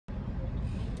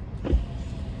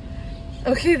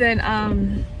Okay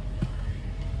then,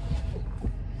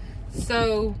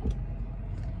 so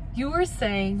you were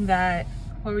saying that,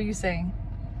 what were you saying?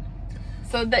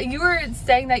 So that you were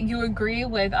saying that you agree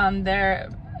with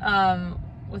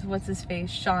with what's his face,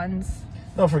 Sean's.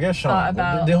 No, forget Sean.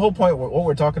 About the whole point, what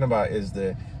we're talking about is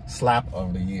the slap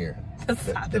of the year. The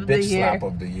bitch slap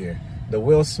of the year. The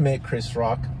Will Smith, Chris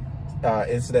Rock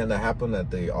incident that happened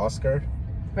at the Oscar.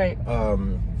 Right.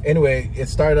 Anyway, it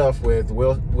started off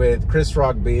with Chris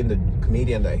Rock being the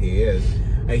comedian that he is,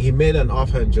 and he made an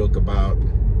offhand joke about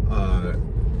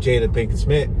Jada Pinkett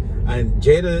Smith, and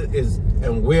Jada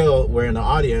and Will were in the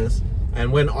audience,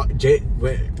 and when I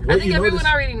think everyone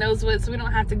already knows what, so we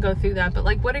don't have to go through that. But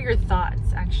like, what are your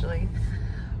thoughts actually?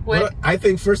 Well, I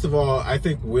think first of all, I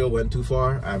think Will went too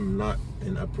far. I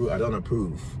don't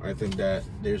approve. I think that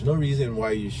there's no reason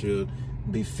why you should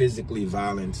be physically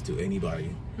violent to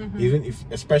anybody, even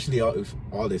especially if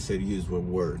all they said used were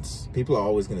words. People are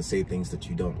always going to say things that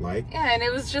you don't like. Yeah, and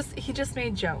it was just, he just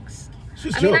made jokes.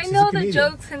 I mean, I know that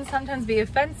jokes can sometimes be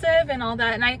offensive and all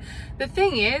that, and the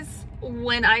thing is,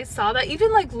 when I saw that,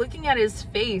 even like looking at his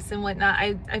face and whatnot,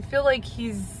 I feel like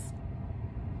he's,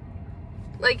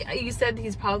 like you said,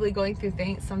 he's probably going through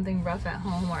something rough at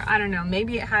home, or I don't know,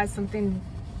 maybe it has something,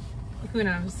 who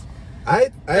knows.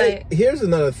 Here's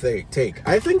another take.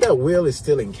 I think that Will is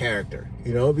still in character,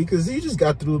 you know, because he just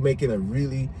got through making a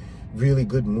really, really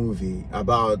good movie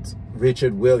about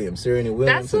Richard Williams, Serena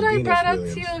Williams. That's what I brought up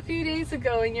to you a few days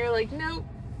ago, and you're like, nope.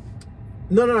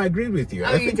 No, I agree with you.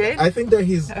 Oh, you did? I think that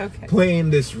he's playing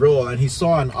this role, and he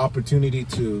saw an opportunity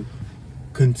to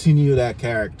continue that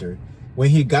character. When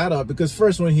he got up, because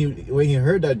first when he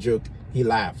heard that joke, he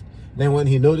laughed. Then when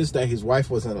he noticed that his wife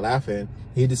wasn't laughing,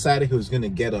 he decided he was going to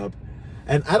get up.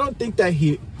 And I don't think that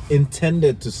he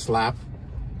intended to slap.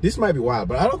 This might be wild,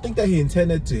 but I don't think that he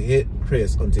intended to hit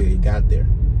Chris until he got there.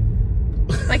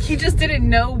 Like, he just didn't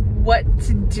know what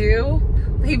to do.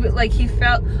 He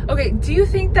felt, okay, do you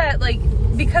think that, like,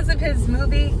 because of his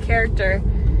movie character,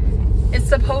 it's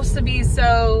supposed to be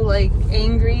so, like,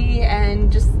 angry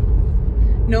and just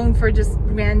known for just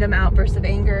random outbursts of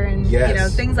anger and you know,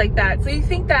 things like that? So you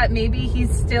think that maybe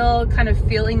he's still kind of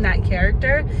feeling that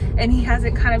character and he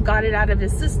hasn't kind of got it out of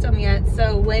his system yet?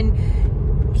 So when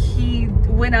he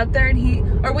went out there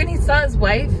and when he saw his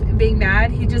wife being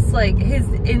mad, he just, like, his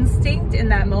instinct in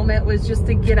that moment was just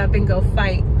to get up and go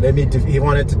fight. He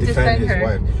wanted to defend his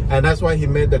wife, and that's why he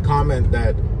made the comment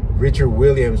that Richard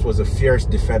Williams was a fierce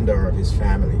defender of his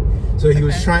family. So he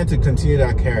was trying to continue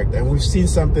that character, and we've seen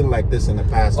something like this in the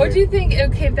past. Or do you think,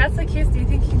 okay, if that's the case, do you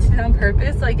think he did it on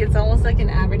purpose? Like, it's almost like an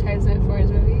advertisement for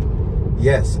his movie?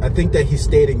 Yes, I think that he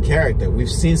stayed in character. We've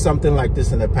seen something like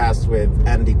this in the past with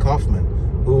Andy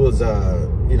Kaufman, who was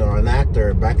you know, an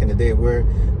actor back in the day, where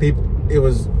it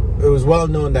was well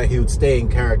known that he would stay in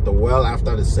character well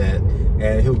after the set,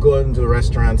 and he'll go into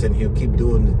restaurants and he'll keep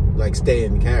doing, like, stay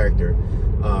in character.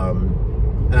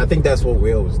 And I think that's what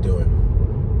Will was doing.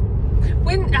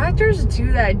 When actors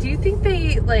do that, do you think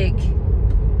they, like,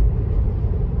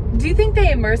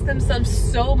 immerse themselves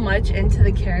so much into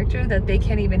the character that they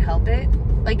can't even help it?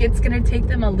 Like, it's gonna take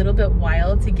them a little bit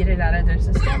while to get it out of their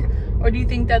system? Or do you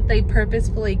think that they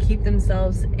purposefully keep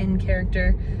themselves in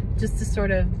character just to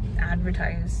sort of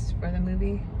advertise for the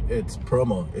movie? It's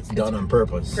promo. It's done on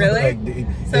purpose. Really? Like,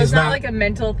 so it's not like a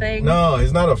mental thing? No,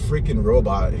 he's not a freaking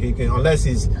robot. He can, unless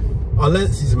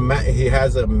he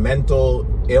has a mental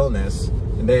illness,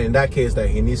 and then in that case that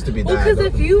he needs to be diagnosed. Well,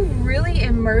 because if you really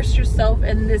immerse yourself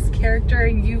in this character,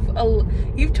 you've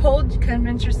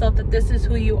convinced yourself that this is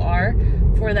who you are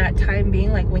for that time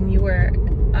being, like when you were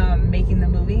making the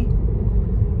movie,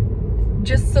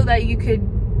 just so that you could,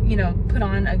 you know, put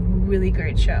on a really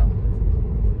great show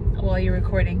while you're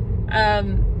recording.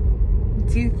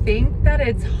 Do you think that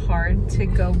it's hard to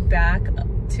go back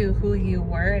to who you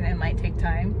were, and it might take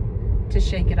time to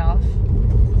shake it off?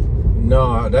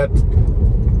 No, that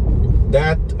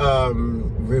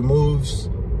removes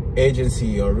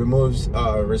agency or removes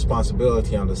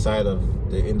responsibility on the side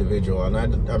of the individual, and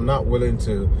I'm not willing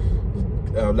to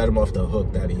let him off the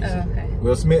hook that easy. Oh, okay.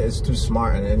 Will Smith is too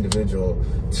smart an individual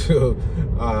to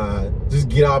just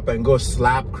get up and go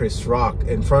slap Chris Rock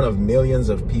in front of millions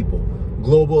of people,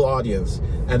 global audience,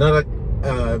 another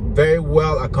very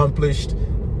well accomplished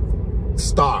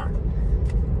star,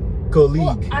 colleague.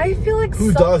 Well, I feel like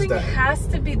something has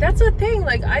to be. That's the thing.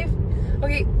 Like,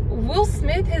 okay, Will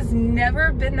Smith has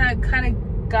never been that kind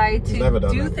of guy to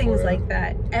do things like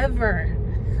that ever.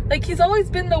 Like, he's always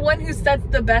been the one who sets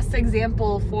the best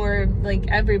example for, like,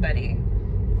 everybody,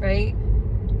 right?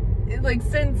 Like,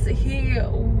 since he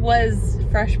was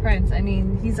Fresh Prince, I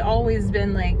mean, he's always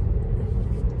been, like,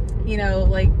 you know,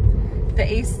 like the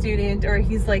A student, or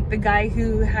he's like the guy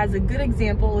who has a good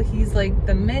example. He's like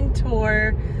the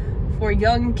mentor for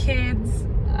young kids.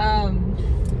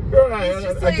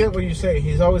 Right, I get what you're saying.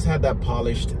 He's always had that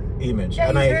polished image. Yeah,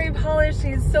 and he's very polished.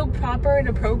 He's so proper and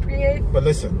appropriate. But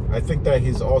listen, I think that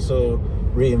he's also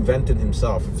reinvented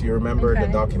himself. If you remember the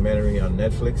documentary on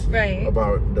Netflix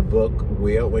about the book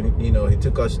Whale, when he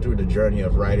took us through the journey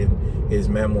of writing his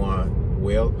memoir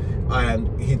Whale,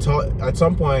 and he taught at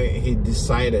some point he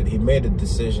made a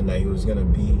decision that he was going to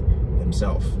be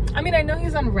himself. I mean, I know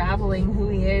he's unraveling who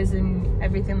he is and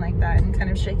everything like that, and kind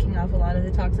of shaking off a lot of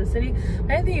the toxicity. I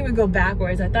didn't think he would go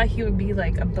backwards. I thought he would be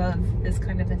like above this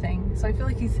kind of a thing. So I feel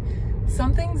like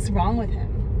something's wrong with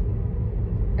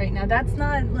him right now. That's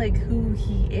not like who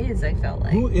he is. I felt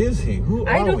like. Who is he? Who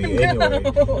are we anyway?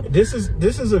 This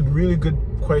is a really good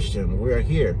question. We're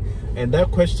here, and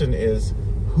that question is,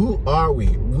 who are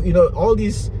we? All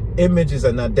these images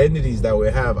and identities that we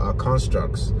have are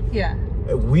constructs. Yeah.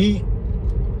 We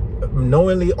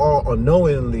knowingly or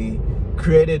unknowingly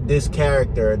created this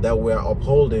character that we're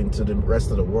upholding to the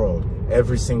rest of the world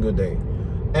every single day.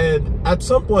 And at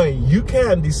some point, you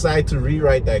can decide to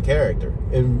rewrite that character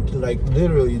and like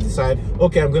literally decide,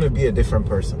 okay, I'm going to be a different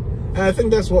person. And I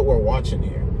think that's what we're watching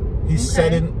here. He's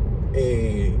setting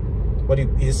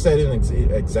he's setting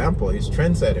an example. He's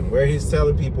trend setting, where he's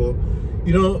telling people,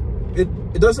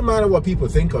 it doesn't matter what people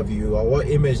think of you or what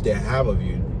image they have of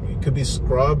you. It could be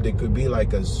scrubbed. It could be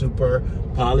like a super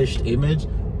polished image,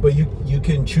 but you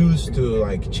can choose to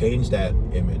like change that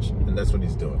image, and that's what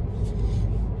he's doing.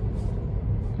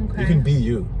 Okay. You can be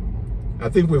you. I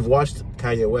think we've watched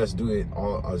Kanye West do it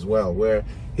all as well, where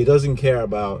he doesn't care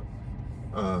about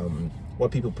what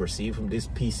people perceive from this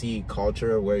PC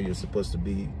culture, where you're supposed to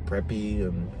be preppy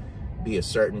and be a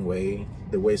certain way,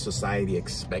 the way society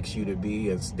expects you to be,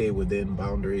 and stay within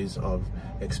boundaries of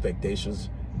expectations.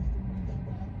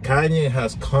 Kanye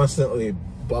has constantly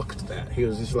bucked that. He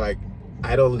was just like,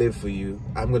 I don't live for you.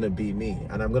 I'm going to be me,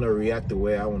 and I'm going to react the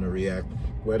way I want to react,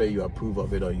 whether you approve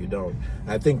of it or you don't.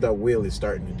 I think that Will is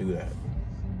starting to do that.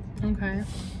 Okay.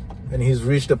 And he's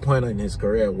reached a point in his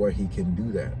career where he can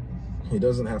do that. He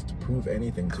doesn't have to prove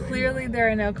anything to anyone. Clearly, there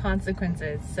are no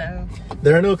consequences, so...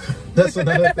 There are no... That's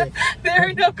another thing. There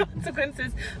are no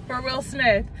consequences for Will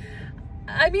Smith.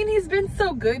 I mean, he's been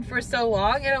so good for so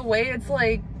long. In a way, it's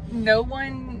like no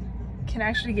one can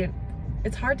actually get...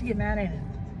 It's hard to get mad at him.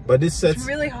 But it's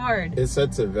really hard. It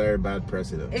sets a very bad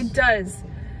precedent. It does.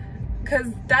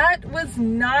 Because that was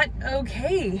not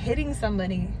okay, hitting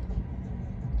somebody.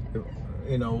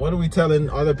 What are we telling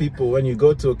other people when you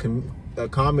go to a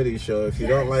comedy show? If you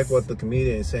don't like what the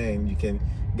comedian is saying, you can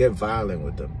get violent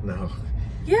with them. No.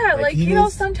 Yeah, like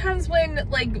sometimes when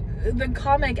like the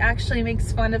comic actually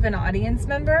makes fun of an audience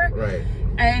member. Right.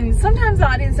 And sometimes the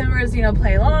audience members,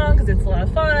 play along because it's a lot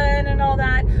of fun and all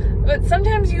that. But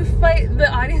sometimes the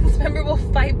audience member will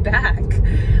fight back.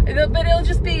 But it'll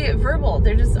just be verbal.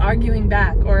 They're just arguing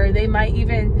back. Or they might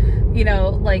even,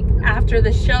 like after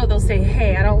the show, they'll say,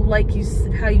 hey, I don't like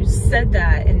how you said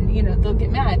that. And, they'll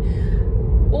get mad.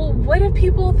 Well, what if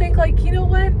people think like, you know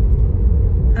what?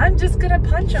 I'm just going to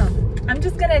punch him. I'm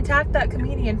just going to attack that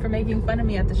comedian for making fun of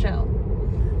me at the show.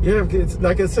 Yeah, it's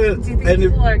like I said. Do you think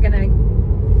people are going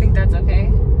to think that's okay?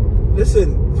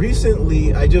 Listen,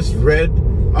 recently I just read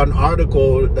an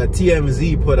article that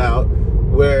TMZ put out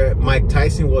where Mike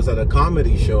Tyson was at a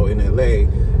comedy show in LA,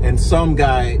 and some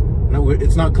guy,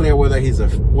 it's not clear whether he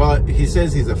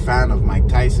says he's a fan of Mike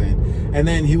Tyson, and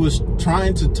then he was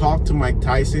trying to talk to Mike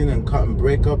Tyson and cut and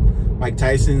break up Mike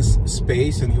Tyson's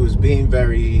space, and he was being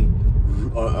very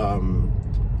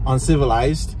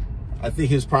uncivilized. I think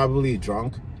he was probably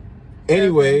drunk.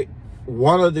 Anyway,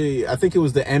 I think it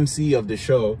was the MC of the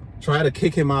show, tried to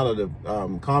kick him out of the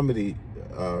comedy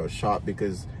shop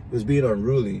because he was being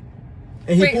unruly.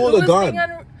 And he pulled a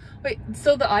gun. Wait,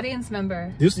 so the audience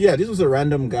member? This was a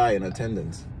random guy in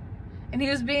attendance. And he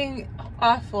was being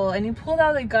awful, and he pulled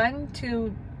out a gun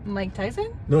to Mike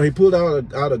Tyson? No, he pulled out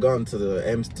a gun to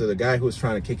the guy who was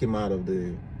trying to kick him out of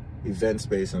the event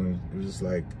space, and it was just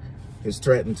like, he was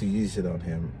threatening to use it on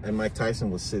him. And Mike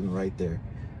Tyson was sitting right there.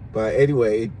 But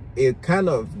anyway,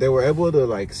 they were able to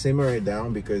like simmer it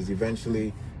down, because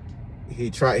eventually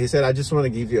he said, I just want to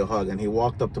give you a hug. And he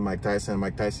walked up to Mike Tyson, and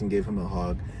Mike Tyson gave him a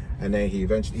hug. And then he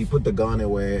put the gun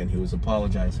away, and he was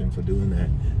apologizing for doing that,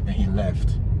 and he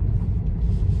left.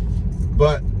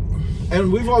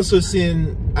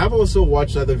 And I've also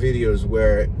watched other videos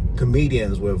where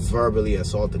comedians were verbally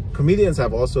assaulted. Comedians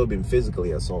have also been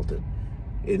physically assaulted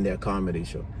in their comedy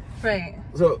show. Right.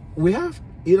 So we have,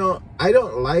 I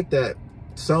don't like that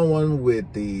someone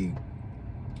with the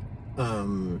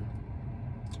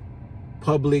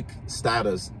public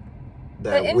status The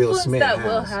that Will influence Smith that has.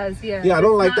 Will has, yeah. Yeah, I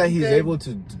don't it's like not that he's good. able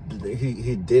to.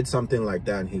 He did something like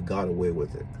that and he got away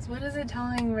with it. So what is it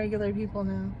telling regular people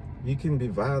now? You can be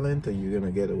violent and you're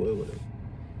gonna get away with it.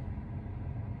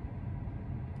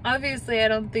 Obviously, I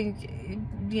don't think,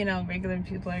 you know, regular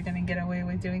people are gonna get away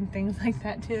with doing things like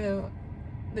that to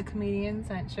the comedians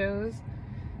at shows.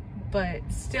 But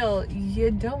still,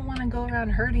 you don't want to go around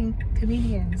hurting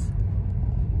comedians.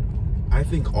 I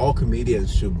think all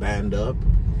comedians should band up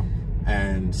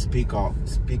and speak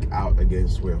out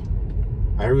against Will.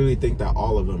 I really think that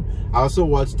all of them. I also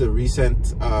watched the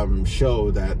recent show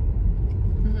that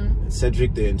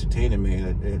Cedric the Entertainer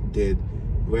Man did,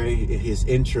 where his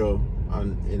intro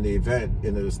in the event,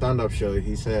 in the stand-up show,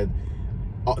 he said,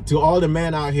 to all the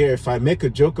men out here, if I make a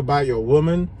joke about your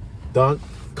woman, don't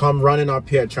come running up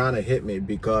here trying to hit me,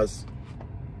 because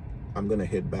I'm gonna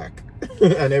hit back.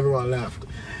 And everyone laughed.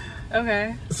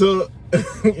 Okay. So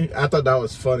I thought that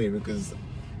was funny because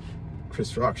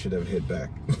Chris Rock should have hit back.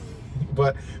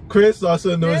 But Chris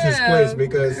also knows his place,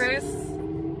 because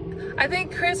I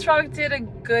think Chris Rock did a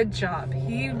good job.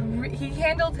 He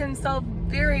handled himself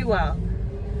very well.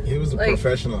 he was a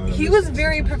professional. He was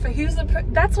very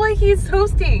that's why he's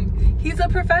hosting. He's a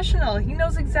professional. He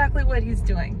knows exactly what he's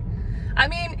doing. I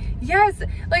mean, yes,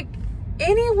 like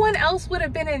anyone else would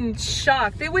have been in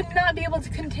shock. They would not be able to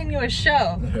continue a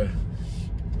show.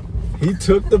 He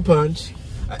took the punch.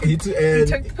 He took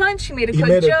the punch. He made a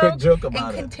quick joke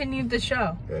about and continued the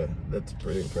show. Yeah, that's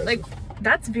pretty impressive. Like,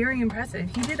 that's very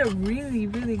impressive. He did a really,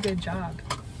 really good job.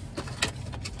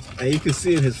 And you can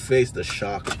see in his face the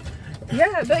shock.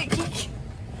 Yeah, but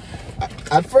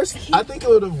at first, I think it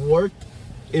would have worked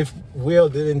if Will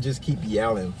didn't just keep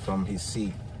yelling from his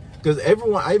seat. Because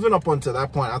everyone, even up until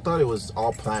that point, I thought it was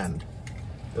all planned.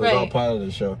 It was all part of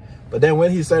the show. But then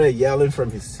when he started yelling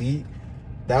from his seat,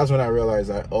 that's when I realized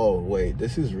that, oh, wait,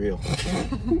 this is real.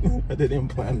 I didn't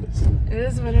plan this. It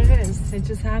is what it is. It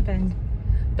just happened.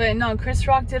 But no, Chris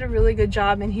Rock did a really good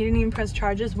job, and he didn't even press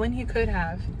charges when he could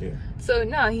have. Yeah. So,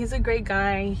 no, he's a great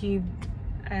guy. He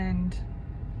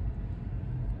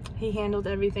handled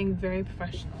everything very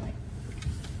professionally.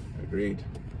 Agreed.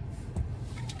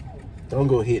 Don't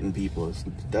go hitting people.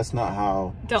 That's not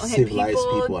how don't hit civilized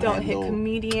people don't handle hit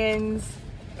comedians.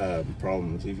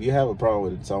 Problems. If you have a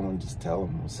problem with someone, just tell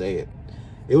them or say it.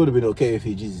 It would have been okay if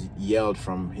he just yelled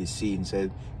from his seat and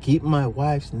said, "Keep my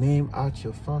wife's name out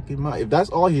your fucking mouth." If that's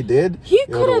all he did, he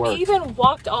could have even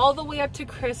walked all the way up to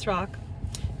Chris Rock,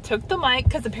 took the mic,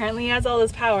 because apparently he has all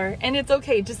this power, and it's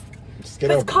okay. Just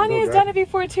because Kanye has done it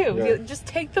before too. Yeah. Just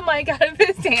take the mic out of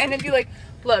his hand and be like,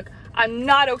 "Look, I'm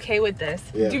not okay with this.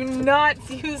 Yeah. Do not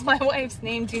use my wife's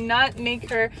name. Do not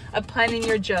make her a pun in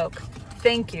your joke.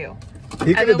 Thank you."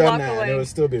 He could have done that and it would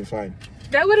still be fine.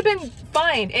 That would have been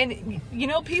fine. And, you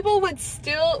know, people would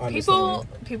still,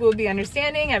 people would be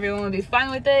understanding. Everyone would be fine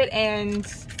with it. And,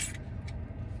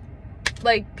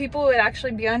 like, people would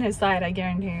actually be on his side, I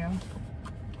guarantee you.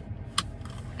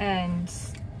 And,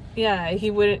 yeah,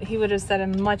 he would have set a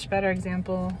much better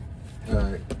example. All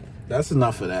right. That's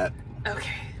enough of that.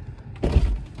 Okay.